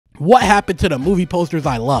What happened to the movie posters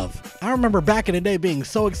I love? I remember back in the day being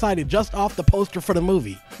so excited just off the poster for the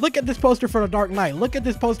movie. Look at this poster for The Dark Knight. Look at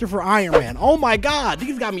this poster for Iron Man. Oh my God,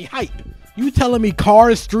 these got me hype. You telling me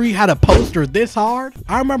Cars 3 had a poster this hard?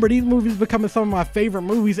 I remember these movies becoming some of my favorite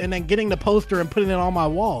movies and then getting the poster and putting it on my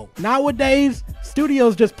wall. Nowadays,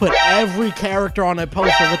 studios just put every character on a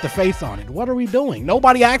poster with the face on it. What are we doing?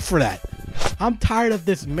 Nobody asked for that. I'm tired of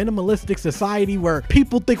this minimalistic society where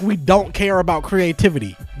people think we don't care about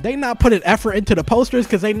creativity. They not putting effort into the posters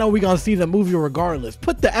because they know we're gonna see the movie regardless.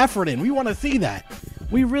 Put the effort in. We want to see that.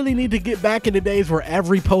 We really need to get back in the days where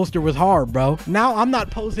every poster was hard, bro. Now I'm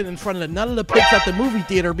not posting in front of none of the pics at the movie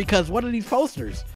theater because what are these posters?